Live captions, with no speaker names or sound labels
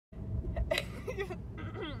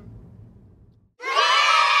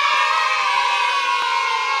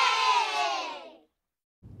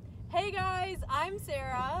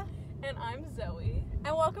And I'm Zoe.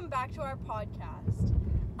 And welcome back to our podcast.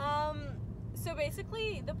 So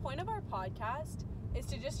basically, the point of our podcast is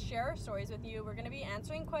to just share our stories with you. We're going to be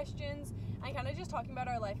answering questions and kind of just talking about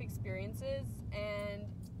our life experiences and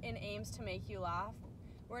in aims to make you laugh.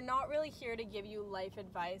 We're not really here to give you life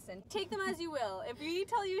advice, and take them as you will. If we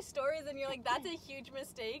tell you stories and you're like, that's a huge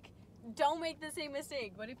mistake, don't make the same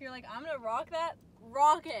mistake. But if you're like, I'm going to rock that,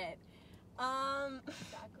 rock it.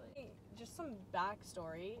 Exactly. Just some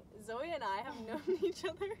backstory. Zoe and I have known each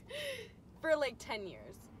other for like 10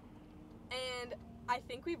 years. And I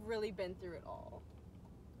think we've really been through it all.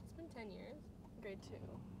 It's been 10 years. Grade 2.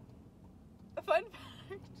 A fun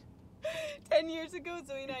fact. 10 years ago,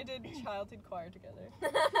 Zoe and I did childhood choir together.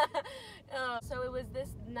 So it was this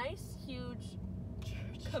nice, huge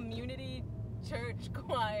community church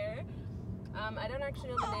choir. I don't actually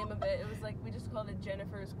know the name of it. It was like, we just called it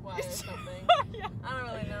Jennifer's Choir or something. Yeah. I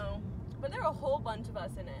don't really know. But there were a whole bunch of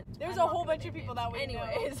us in it. There was a whole bunch of people that we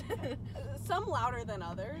Anyways. Some louder than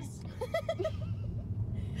others.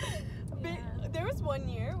 Yeah. There was one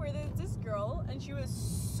year where there's this girl, and she was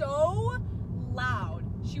so loud.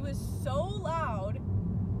 She was so loud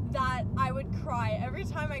that I would cry every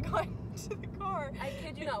time I got into the car. I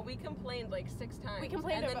kid you not, we complained like 6 times. We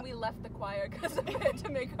complained and then we left the choir because of it to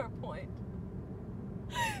make our point.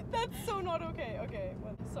 That's so not okay. Okay,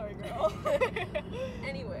 well, sorry, girl.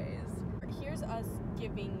 Anyways. Here's us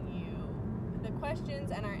giving you the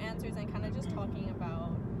questions and our answers and kind of just talking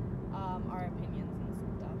about our opinions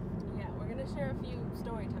and stuff. Yeah, we're going to share a few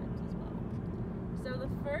story times as well. So the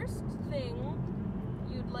first thing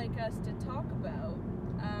you'd like us to talk about,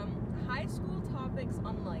 high school topics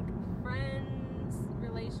on like friends,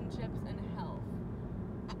 relationships, and health.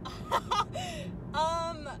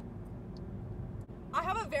 I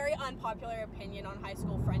have a very unpopular opinion on high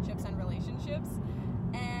school friendships and relationships,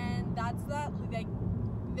 and that's that, like,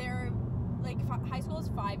 high school is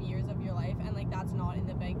 5 years of your life, and like that's not in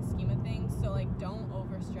the big scheme of things, so like don't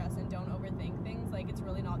overstress and don't overthink things. Like, it's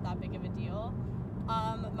really not that big of a deal.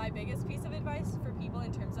 My biggest piece of advice for people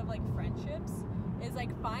in terms of like friendships is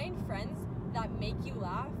like find friends that make you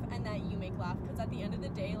laugh and that you make laugh, because at the end of the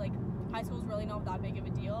day, like, high school is really not that big of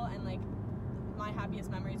a deal, and like my happiest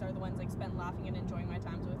memories are the ones like spent laughing and enjoying my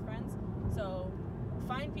times with friends. So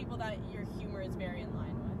find people that your humor is very in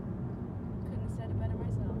line with. Couldn't have said it better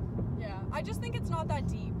myself. Yeah, I just think it's not that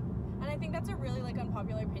deep, and I think that's a really like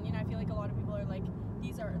unpopular opinion. I feel like a lot of people are like,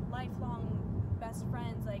 these are lifelong best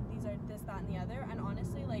friends, like these are this, that, and the other, and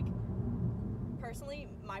honestly, like, personally,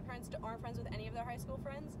 my parents aren't friends with any of their high school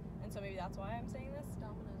friends, and so maybe that's why I'm saying this.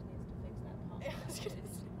 Domino's needs to fix that problem.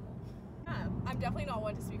 Yeah, I'm definitely not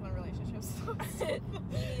one to speak on relationships. Me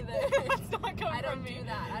neither. It's not coming I don't from me. do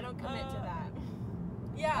that. I don't commit to that.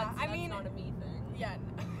 Yeah, That's I mean, not a me thing. yeah.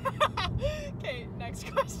 Okay, next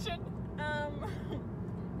question.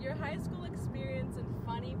 Your high school experience and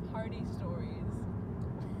funny party stories.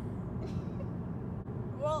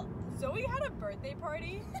 Well, Zoe had a birthday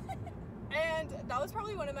party, and that was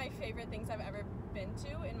probably one of my favorite things I've ever been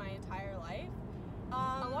to in my entire life.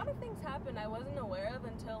 A lot of things happened I wasn't aware of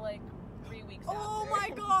until like 3 weeks after. Oh my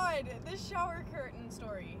god, the shower curtain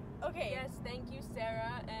story. Okay. Yes, thank you,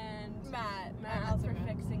 Sarah and Matt for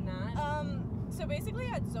fixing that. So basically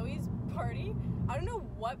at Zoe's party, I don't know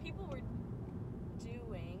what people were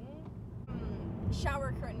doing.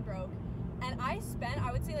 Shower curtain broke. And I spent,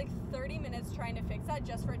 I would say, like 30 minutes trying to fix that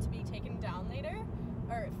just for it to be taken down later.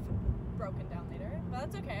 Or broken down later. But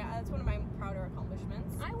that's okay. That's one of my prouder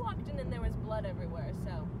accomplishments. I walked in and there was blood everywhere,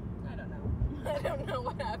 so I don't know. I don't know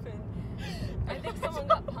what happened. I think someone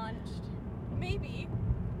got punched. Maybe.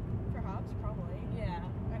 Perhaps. Probably. Yeah.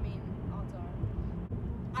 I mean, odds are.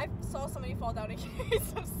 I saw somebody fall down a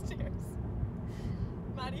case of stairs.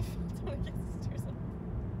 Maddie fell down a case of stairs.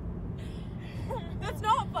 That's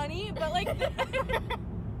not funny, but like,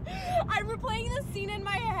 I'm replaying the scene in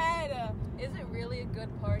my head. Is it really a good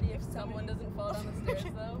party if someone doesn't fall down the stairs,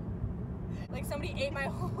 though? Like, somebody ate my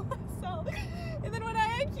whole self. And then when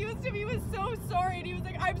I accused him, he was so sorry. And he was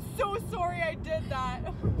like, I'm so sorry I did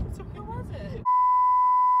that. So who was it?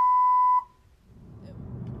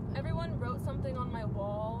 Everyone wrote something on my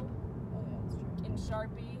wall. Oh, yeah, that's true. In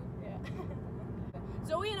Sharpie. Yeah.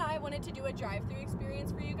 Zoe and I wanted to do a drive-thru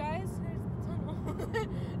experience for you guys.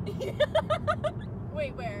 Yeah.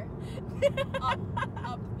 Wait, where? Up.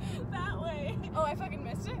 That way. Oh, I fucking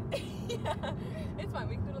missed it? Yeah. It's fine,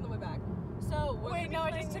 we can do it on the way back. So, wait, no,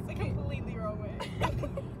 I just took the completely wrong way.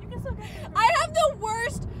 You can still get there. I have the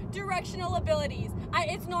worst directional abilities.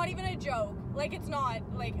 It's not even a joke. Like, it's not,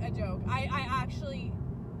 like, a joke. I actually,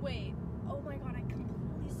 wait. Oh my god, I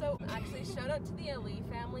completely... So, actually, shout out to the Ali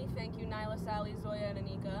family. Thank you, Nyla, Sally, Zoya, and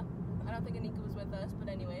Anika. I don't think Anika was with us, but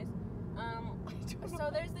anyways. So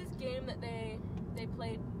there's this game that they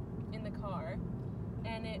played in the car,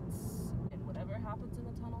 and whatever happens in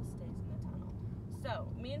the tunnel stays in the tunnel. So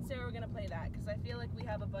me and Sarah were gonna play that because I feel like we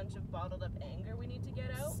have a bunch of bottled up anger we need to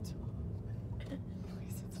get out.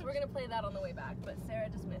 So we're gonna play that on the way back, but Sarah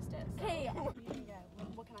just missed it. So. Hey, what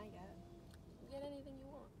can I get? Get anything you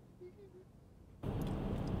want.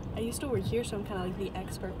 I used to work here, so I'm kind of like the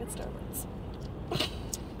expert at Starbucks.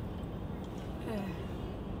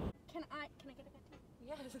 Can I get a venti?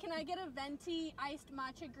 Yes. Can I get a venti iced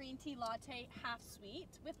matcha green tea latte half sweet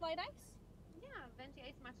with light ice? Yeah, venti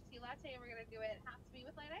iced matcha tea latte, and we're gonna do it half sweet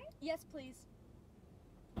with light ice. Yes, please.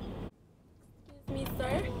 Excuse me,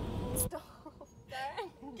 sir. Stop.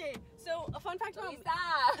 Okay, so a fun fact about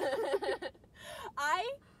Lisa.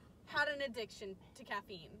 I had an addiction to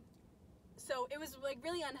caffeine. So it was like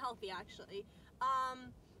really unhealthy actually.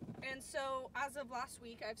 And so as of last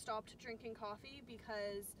week I've stopped drinking coffee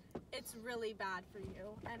because it's really bad for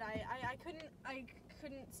you. And I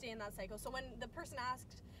couldn't stay in that cycle. So when the person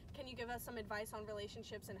asked, can you give us some advice on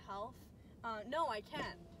relationships and health? No, I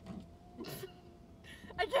can't.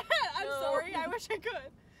 I can't. I'm sorry. I wish I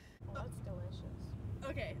could. That's delicious.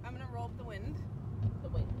 Okay, I'm gonna roll up the wind. The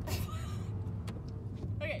wind.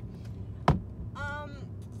 Okay.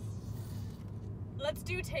 Let's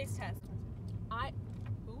do taste test.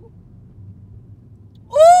 Who?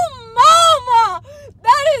 Oh, mama!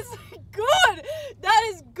 That is good! That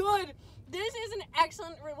is good! This is an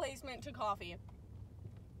excellent replacement to coffee.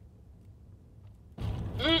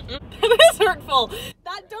 That is hurtful.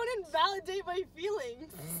 That don't invalidate my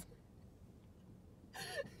feelings.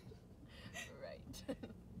 Right.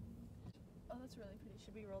 Oh, that's really pretty.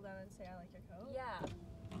 Should we roll down and say I like your coat? Yeah.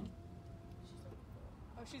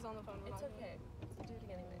 Oh, she's on the phone. We're It's not okay. Let's do it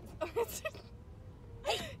again anyways.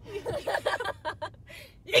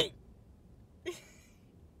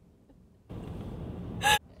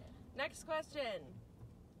 Next question.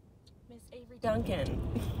 Miss Avery Duncan.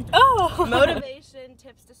 Oh! Motivation,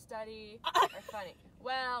 tips to study are funny.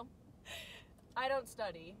 Well, I don't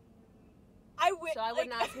study, so I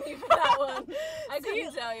wouldn't ask me for that one. I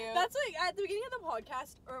couldn't tell you. That's like at the beginning of the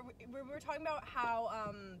podcast, or we were talking about how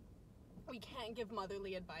we can't give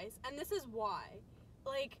motherly advice, and this is why.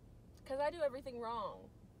 Like, because I do everything wrong,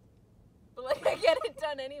 but like I get it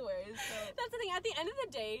done anyways. So. That's the thing. At the end of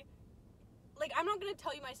the day, like I'm not gonna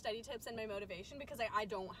tell you my study tips and my motivation because I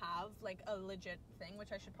don't have like a legit thing,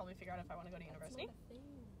 which I should probably figure out if I want to go to university.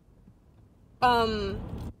 How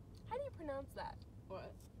do you pronounce that?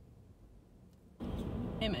 What?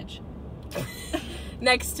 Image.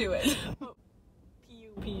 Next to it. Oh.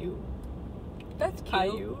 P-U. That's cute.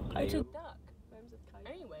 Caillou. It's a duck. Rhymes with Caillou.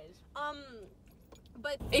 Anyways.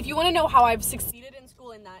 But if you want to know how I've succeeded in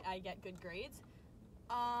school and that I get good grades,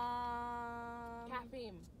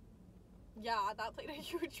 Caffeine. yeah, that played a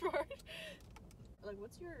huge part. Like,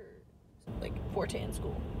 what's your like forte in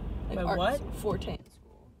school? Like My arts what? Forte in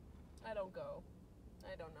school. I don't go.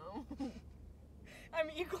 I don't know. I'm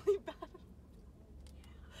equally bad.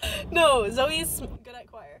 No, Zoe's good at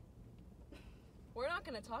choir. We're not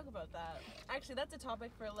gonna talk about that. Actually, that's a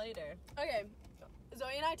topic for later. Okay,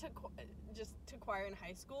 Zoe and I took choir in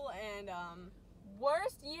high school, and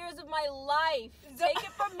Worst years of my life. Take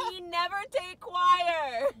it from me, never take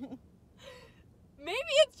choir.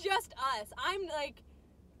 maybe it's just us. I'm like,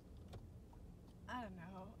 I don't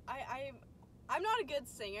know. I'm not a good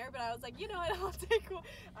singer, but I was like, you know what? I'll take.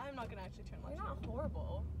 I'm not gonna actually turn my. You're not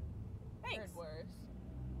horrible. Thanks. Heard worse.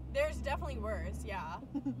 There's definitely worse. Yeah.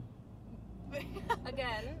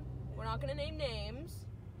 Again, we're not gonna name names.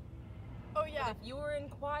 Oh yeah. But if you were in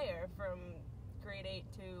choir from grade 8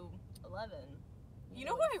 to 11, You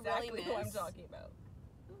know who I exactly really who I'm miss? talking about.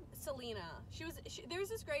 Selena. There was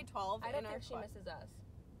this grade 12 I don't in our think she choir. misses us.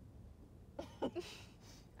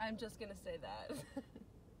 I'm just gonna say that.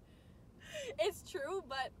 It's true,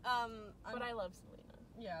 but But I love Selena.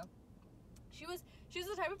 yeah. She was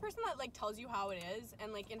the type of person that like tells you how it is,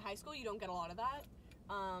 and like in high school you don't get a lot of that.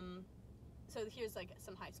 So here's like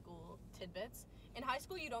some high school tidbits. In high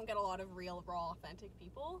school you don't get a lot of real, raw, authentic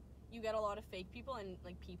people. You get a lot of fake people and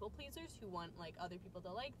like people pleasers who want like other people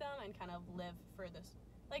to like them and kind of live for this.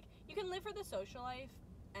 Like you can live for the social life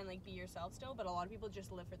and like be yourself still, but a lot of people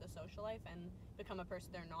just live for the social life and become a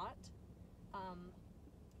person they're not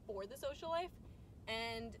for the social life.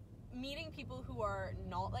 And meeting people who are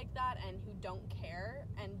not like that and who don't care,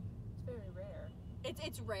 and It's very rare.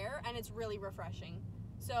 it's rare and it's really refreshing.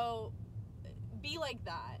 So be like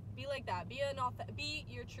that. Be like that. Be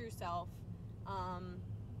your true self. And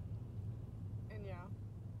yeah,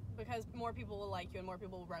 because more people will like you and more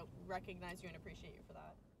people will recognize you and appreciate you for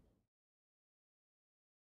that.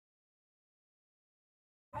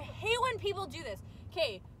 I hate when people do this.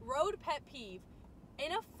 Okay, road pet peeve.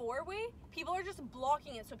 In a four-way, people are just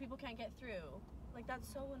blocking it so people can't get through. Like,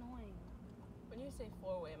 that's so annoying. When you say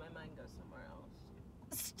four-way, my mind goes somewhere else.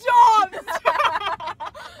 Stop!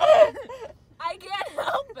 I can't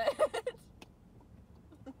help it.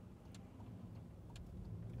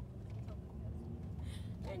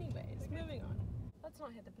 Anyways, moving on. Let's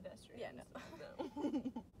not hit the pedestrians. Yeah, no.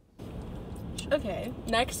 Okay,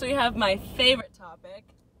 next we have my favorite topic,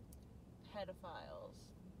 pedophiles.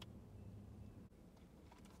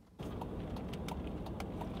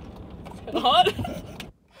 Hot?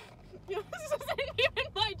 This isn't even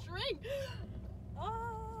my drink.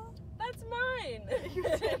 That's mine. You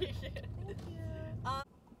take it. Thank you.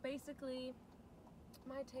 Basically,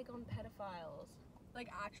 my take on pedophiles. Like,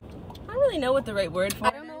 actually. I don't really know what the right word for I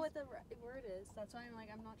it don't know is. what the word is. That's why I'm like,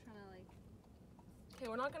 I'm not trying to like. Okay,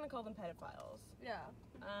 we're not gonna call them pedophiles. Yeah.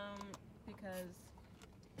 Because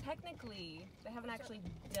technically they haven't actually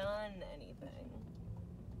done anything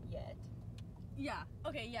yet. Yeah.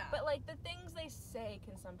 Okay. Yeah. But like the things they say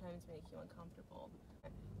can sometimes make you uncomfortable.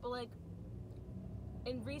 But like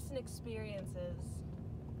in recent experiences,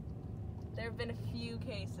 there have been a few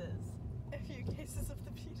cases. a few cases of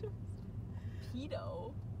the pedos.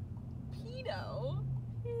 Pedo? Pedo?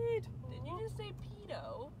 Pedo. Did you just say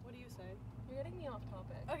pedo? What do you say? You're getting me off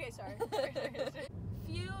topic. Okay. Sorry.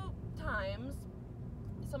 Few times,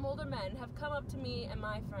 some older men have come up to me and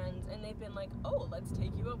my friends and they've been like, oh, let's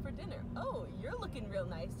take you out for dinner. Oh, you're looking real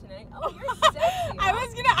nice tonight. Oh, you're sexy. I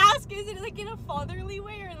was gonna ask, is it like in a fatherly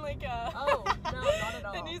way or in like a... Oh, no, not at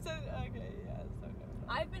all. And you said, okay, yeah, it's okay.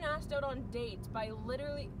 I've been asked out on dates by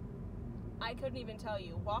literally, I couldn't even tell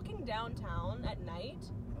you, walking downtown at night.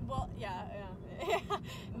 Well, yeah.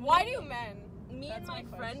 Why do men? Me That's and my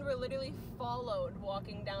my friend question. were literally followed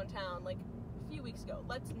walking downtown like a few weeks ago.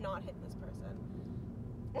 Let's not hit this person.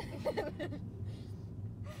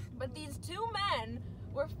 But these two men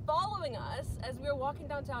were following us as we were walking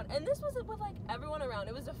downtown, and this was with like everyone around.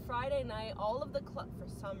 It was a Friday night. All of the club, for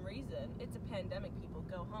some reason, it's a pandemic. People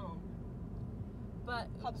go home, but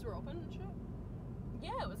Clubs were open and shit?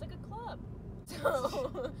 yeah, it was like a club.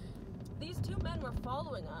 So these two men were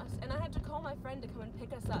following us, and I had to call my friend to come and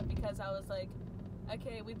pick us up because I was like,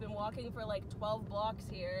 okay, we've been walking for like 12 blocks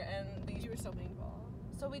here, and these. You were still being followed.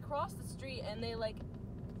 So we crossed the street, and they like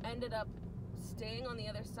ended up staying on the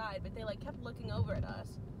other side, but they like kept looking over at us.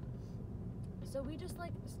 So we just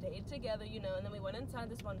like stayed together, you know, and then we went inside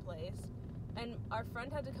this one place, and our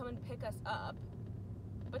friend had to come and pick us up,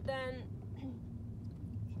 but then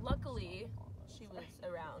luckily she was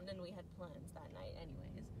around and we had plans that night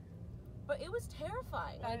anyways. But it was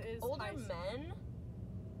terrifying. That Like is older high men,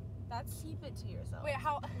 That's... keep it to yourself. Wait,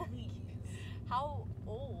 how... Please. How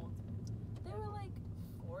old? They were like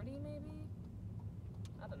 40 maybe?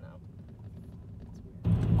 I don't know.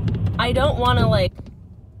 I don't want to like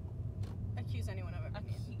Accuse anyone of it.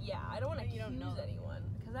 yeah, I don't want to You don't accuse know them. anyone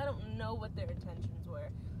because I don't know what their intentions were.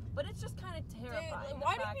 But it's just kind of terrifying. Dude,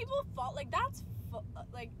 why do people fall? Like, that's...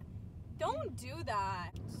 like, don't do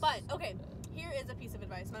that. But, okay, here is a piece of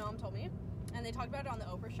advice my mom told me. And they talked about it on the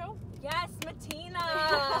Oprah show. Yes,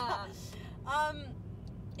 Matina!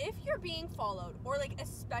 If you're being followed, or like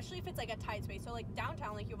especially if it's like a tight space, so like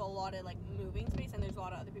downtown, like you have a lot of like moving space and there's a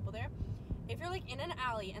lot of other people there. If you're like in an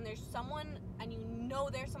alley and there's someone and you know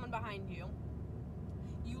there's someone behind you,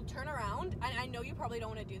 you turn around, and I know you probably don't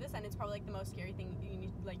want to do this, and it's probably like the most scary thing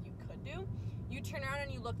you could do. You turn around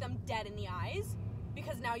and you look them dead in the eyes,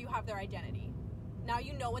 because now you have their identity. Now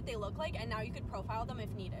you know what they look like, and now you could profile them if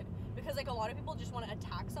needed. Because like a lot of people just want to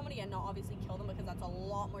attack somebody and not obviously kill them, because that's a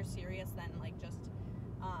lot more serious than like just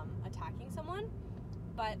attacking someone.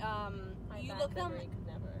 But My you bad look them. memory could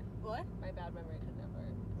never. What? My bad memory could never.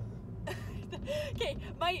 Okay,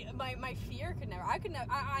 my fear could never. I could never.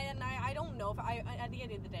 I don't know if I at the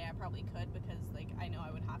end of the day I probably could, because like I know I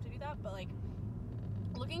would have to do that. But like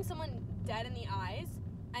looking someone dead in the eyes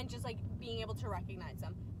and just like being able to recognize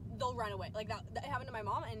them, they'll run away. Like that happened to my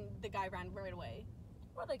mom, and the guy ran right away.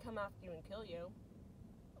 Or they come after you and kill you.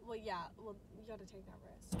 Well, yeah. Well, you got to take that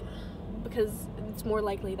risk, because it's more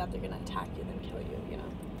likely that they're gonna attack you than kill you. You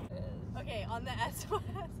know. It is. Okay, on the SOS,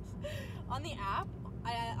 on the app,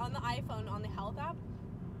 on the iPhone, on the health app,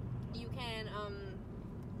 you can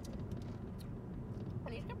I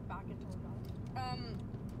need to get back into it.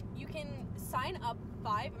 You can sign up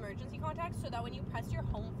 5 emergency contacts, so that when you press your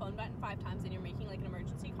home phone button 5 times and you're making like an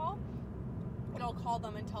emergency call, it'll call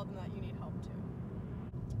them and tell them that you need help too.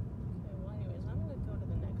 Okay, well anyways, I'm gonna go to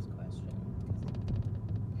the next question.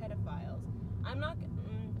 Pedophiles. I'm not.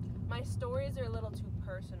 My stories are a little too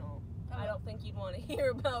personal. Oh. I don't think you'd want to hear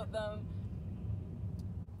about them.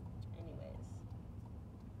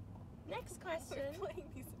 Next question. We're playing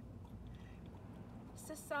these.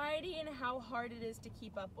 Society and how hard it is to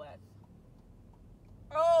keep up with.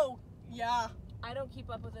 Oh, yeah. I don't keep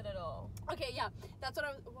up with it at all. Okay, yeah. That's what I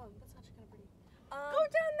was. Whoa, that's actually kind of pretty. Go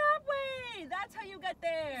down that way. That's how you get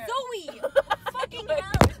there. Zoe! Fucking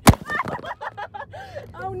hell!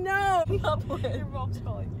 Oh no. Your mom's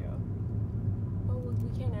calling you. Oh, we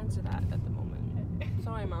can't answer that at the moment.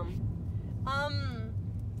 Sorry, Mom.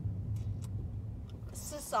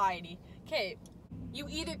 Society. Okay, you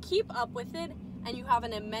either keep up with it and you have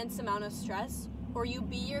an immense amount of stress, or you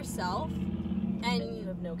be yourself And you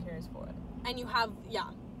have no cares for it. and you have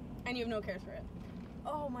no cares for it.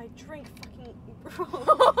 Oh, my drink fucking broke.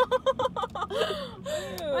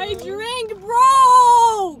 My drink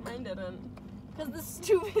broke! I didn't. Because the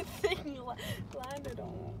stupid thing landed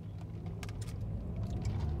on it.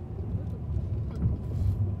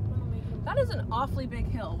 That is an awfully big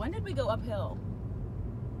hill. When did we go uphill?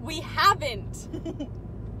 We haven't.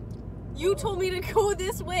 You told me to go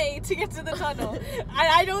this way to get to the tunnel.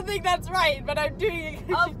 I don't think that's right, but I'm doing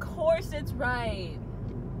it. Of course it's right.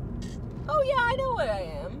 Oh yeah, I know where I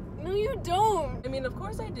am. No, you don't. I mean, of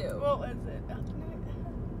course I do. What was it?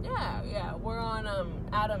 Yeah. We're on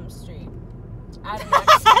Adams Street. Adam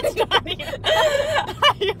That's not even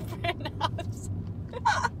how you pronounce.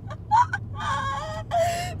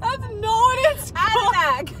 That's not what it's called.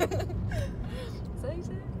 Adamac. Is that how you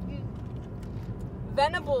say it?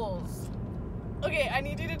 Venables. Okay, I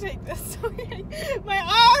need you to take this. My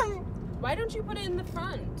arm. Why don't you put it in the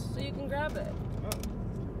front so you can grab it?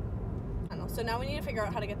 So now we need to figure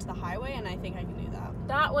out how to get to the highway, and I think I can do that.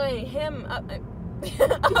 That way, him up,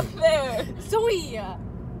 up there. Zoe,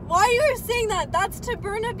 why are you saying that? That's to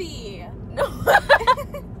Burnaby. No.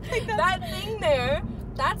 That thing there,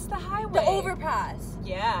 that's the highway. The overpass.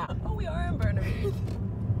 Yeah. Oh, we are in Burnaby.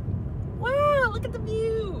 Wow, look at the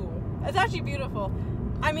view. It's actually beautiful.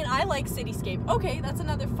 I mean, I like cityscape. Okay, that's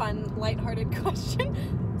another fun, lighthearted question.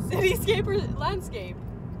 Cityscape or landscape?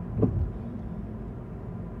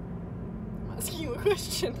 I'm asking you a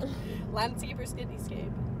question. Landscape or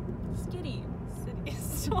cityscape? Skitty. City.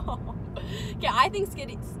 Stop. Okay, I think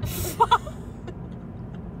skitty.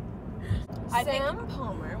 Sam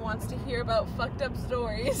Palmer wants to hear about fucked up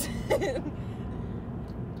stories.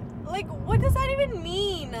 Like, what does that even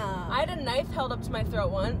mean? I had a knife held up to my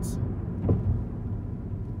throat once.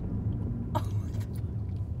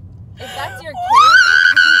 If that's your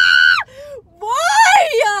kink.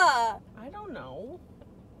 Why? I don't know.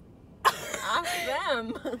 Ask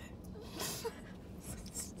them.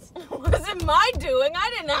 Was it my doing? I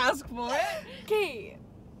didn't ask for it. Okay.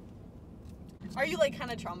 Are you like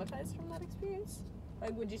kind of traumatized from that experience?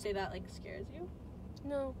 Like, would you say that like scares you?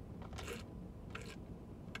 No.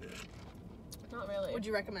 Not really. Would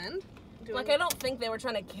you recommend? Like, I don't think they were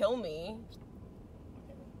trying to kill me.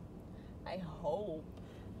 I hope.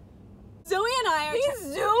 Zoe and I are. He's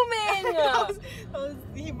zooming! Whoa,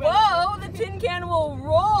 Whoa, the tin can will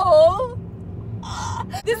roll!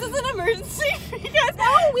 This is an emergency because.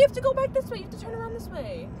 No, we have to go back this way. You have to turn around this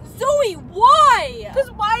way. Zoe, why?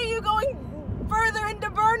 Because why are you going further into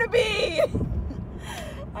Burnaby?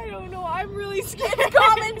 I don't know. I'm really scared. It's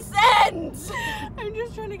common sense! I'm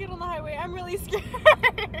just trying to get on the highway. I'm really scared.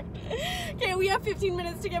 Okay, we have 15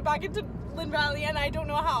 minutes to get back into Lynn Valley, and I don't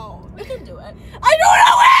know how. We can do it. I don't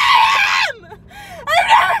know where I am! I've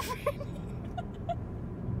never.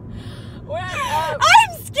 We're at,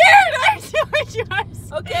 I'm scared! I told you I'm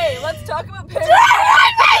scared. okay, let's talk about Turn parents. on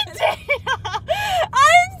my data!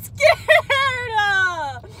 I'm scared!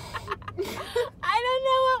 I don't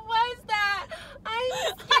know what was that. I'm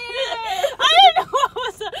scared. I don't know what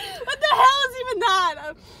was that. What the hell is even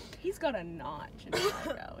that? He's got a notch in his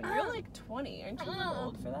eyebrow, and you're like 20. Aren't you a little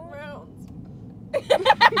old for that? Rounds.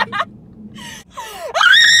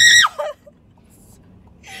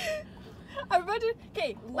 I'm about to.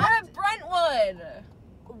 Okay, We're at Brentwood.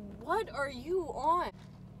 what are you on?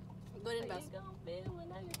 Good How invest. you gonna feel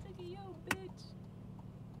when I get sick of your bitch?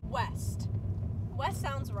 West. West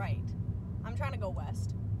sounds right. I'm trying to go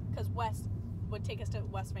west. Because west would take us to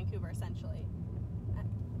West Vancouver, essentially.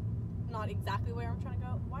 Not exactly where I'm trying to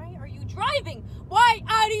go. Why are you driving? Why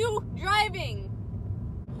are you driving?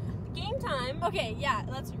 Game time. Okay, yeah,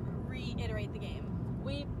 let's reiterate the game.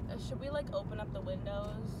 Should we like open up the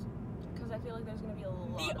windows? Because I feel like there's gonna be a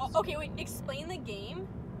lot. Of Okay, wait, explain the game.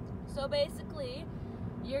 So basically,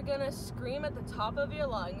 you're gonna scream at the top of your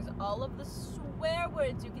lungs all of the swear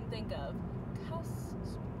words you can think of. Cuss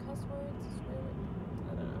words, swear words.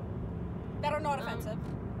 I don't know. That are not offensive.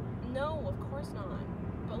 No, of course not.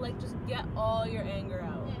 But like, just get all your anger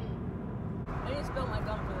out. I need to spill my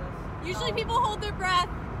gum for this. Usually people hold their breath.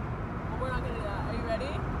 we're not gonna do that. Are you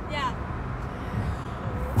ready? Yeah.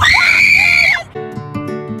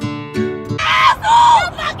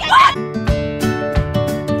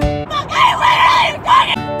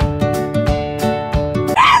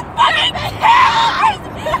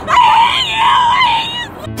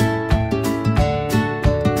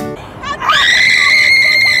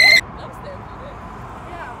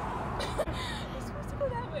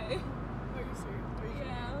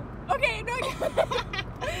 Okay, no.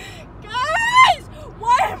 Guys,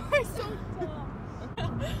 why am I so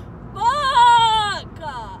dumb? Fuck!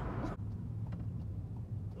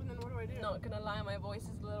 And then what do I do? Not gonna lie, my voice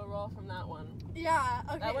is a little raw from that one. Yeah,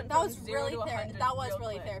 okay, That went that from was 0 really to 100 that was real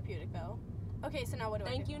really quick. therapeutic though. Okay, so now what do I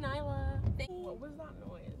do? Thank you, Nyla. Thank- What was that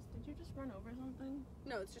noise? Did you just run over something?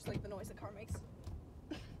 No, it's just like the noise a car makes.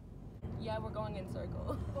 Yeah, we're going in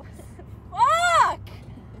circles. Fuck!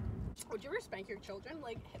 Would you ever spank your children?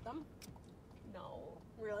 Like, hit them? No.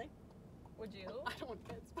 Really? Would you? I don't want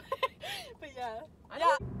kids, but yeah. I Yeah.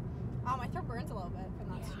 don't- My throat burns a little bit from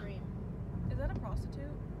that Yeah. scream. Is that a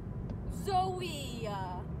prostitute? Zoe!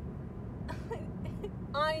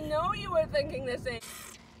 I know you were thinking the same.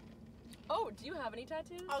 Oh, do you have any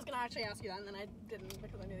tattoos? I was gonna actually ask you that and then I didn't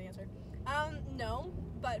because I knew the answer. No,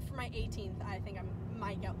 but for my 18th, I think I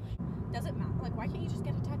might go. Does it matter? Like, why can't you just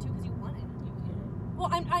get a tattoo because you want it? You can. Well,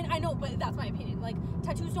 I know, but that's my opinion. Like,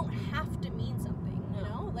 tattoos don't have to mean something, you No.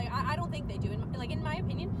 know? Like, I don't think they do. In my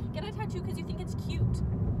opinion, get a tattoo because you think it's cute.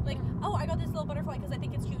 Like, oh, I got this little butterfly because I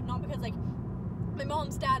think it's cute, not because, like, my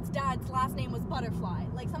mom's dad's last name was Butterfly.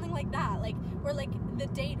 Like, something like that. Like, or, like, the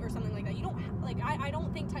date or something like that. You don't, I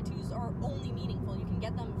don't think tattoos are only meaningful. You can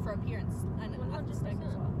get them for appearance and aesthetic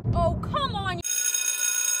as well. Oh, come on!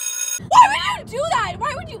 Why would you do that?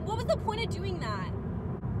 What was the point of doing that?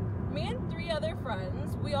 Me and 3 other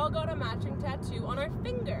friends, we all got a matching tattoo on our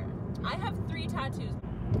finger. I have 3 tattoos,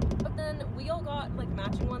 but then we all got like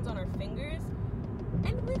matching ones on our fingers,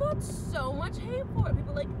 and we got so much hate for it.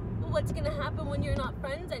 People like, well, what's gonna happen when you're not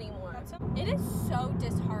friends anymore? It is so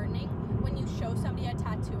disheartening when you show somebody a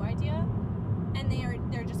tattoo idea and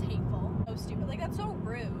they're just hateful. So stupid. Like, that's so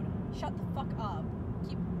rude. Shut the fuck up.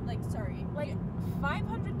 Keep, like, sorry. Like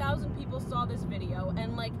 500,000 people saw this video,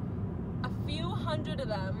 and like a few hundred of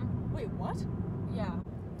them. Wait, what? Yeah.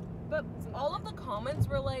 But all of the comments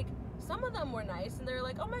were like, some of them were nice and they're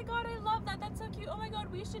like, oh my god, I love that, that's so cute, oh my god,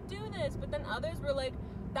 we should do this. But then others were like,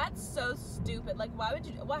 that's so stupid. Like, why would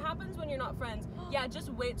you, what happens when you're not friends? Yeah, just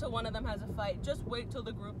wait till one of them has a fight. Just wait till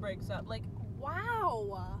the group breaks up. Like,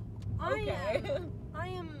 Wow. okay. I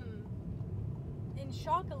am in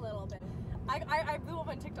shock a little bit. I blew up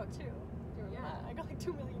on TikTok too. Do you remember Yeah. that? I got like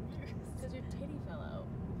 2 million views. Because your titty fell out.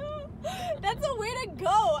 That's a way to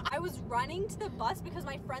go. I was running to the bus because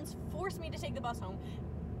my friends forced me to take the bus home,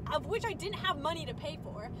 of which I didn't have money to pay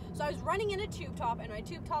for. So I was running in a tube top, and my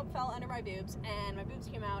tube top fell under my boobs, and my boobs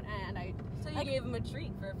came out, and So you gave him a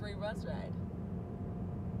treat for a free bus ride.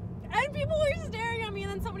 and people were staring at me,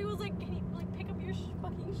 and then somebody was like, "Can you like pick up your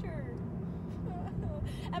fucking shirt?"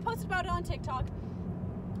 I posted about it on TikTok,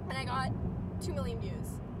 and I got 2 million views.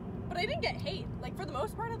 But I didn't get hate. Like, for the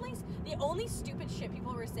most part, at least. The only stupid shit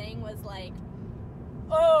people were saying was like,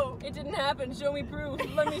 Oh, it didn't happen. Show me proof.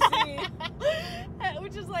 Let me see.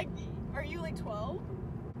 which is like, are you like 12?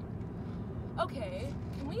 Okay,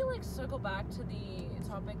 can we like circle back to the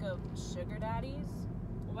topic of sugar daddies?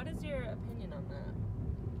 What is your opinion on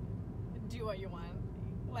that? Do what you want.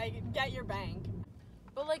 Like, get your bank.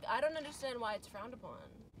 But like, I don't understand why it's frowned upon.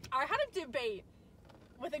 I had a debate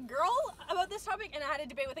with a girl about this topic, and I had a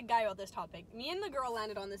debate with a guy about this topic. Me and the girl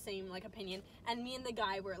landed on the same like opinion, and me and the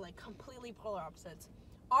guy were like completely polar opposites.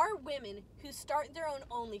 Are women who start their own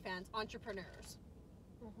OnlyFans entrepreneurs?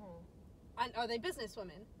 And are they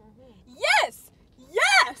businesswomen? Yes!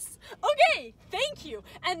 Yes! Okay, thank you.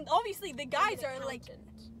 And obviously the guys are like,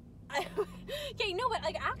 okay, no, but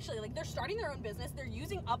like actually, like they're starting their own business. They're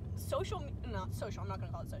using up not social. I'm not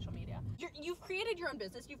gonna call it social media. You've created your own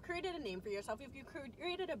business. You've created a name for yourself. You've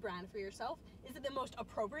created a brand for yourself. Is it the most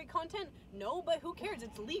appropriate content? No, but who cares?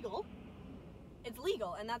 It's legal. It's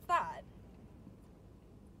legal, and that's that.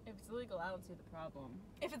 If it's illegal, I don't see the problem.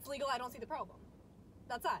 If it's legal, I don't see the problem.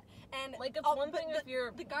 That's that. And Like, it's one thing if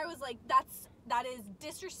you're... The guy was like, that is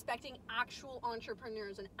disrespecting actual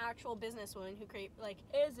entrepreneurs and actual businesswomen who create, like...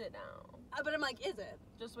 Is it now? But I'm like, is it?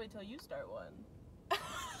 Just wait till you start one.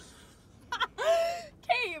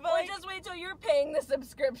 Okay, but Or like... just wait till you're paying the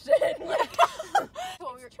subscription. Like,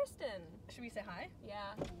 it's Tristan. Should we say hi?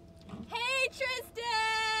 Yeah. Hey,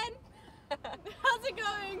 Tristan! How's it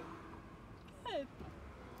going? Good.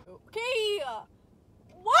 Okay.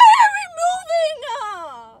 Why are we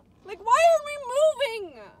moving? Like, why are we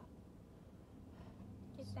moving?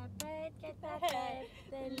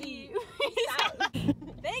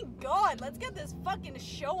 fucking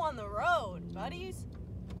show on the road, buddies.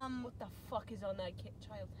 What the fuck is on that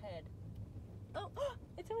child's head? Oh,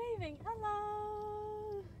 it's waving.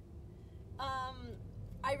 Hello.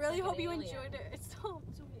 I really Like hope an you alien. enjoyed it. Stop.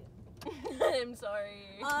 It's weird. I'm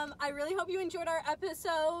sorry. I really hope you enjoyed our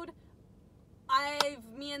episode.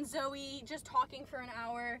 Me and Zoe just talking for an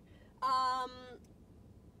hour.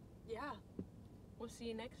 Yeah. We'll see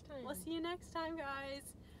you next time. We'll see you next time, guys.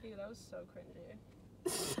 Ew, that was so cringy.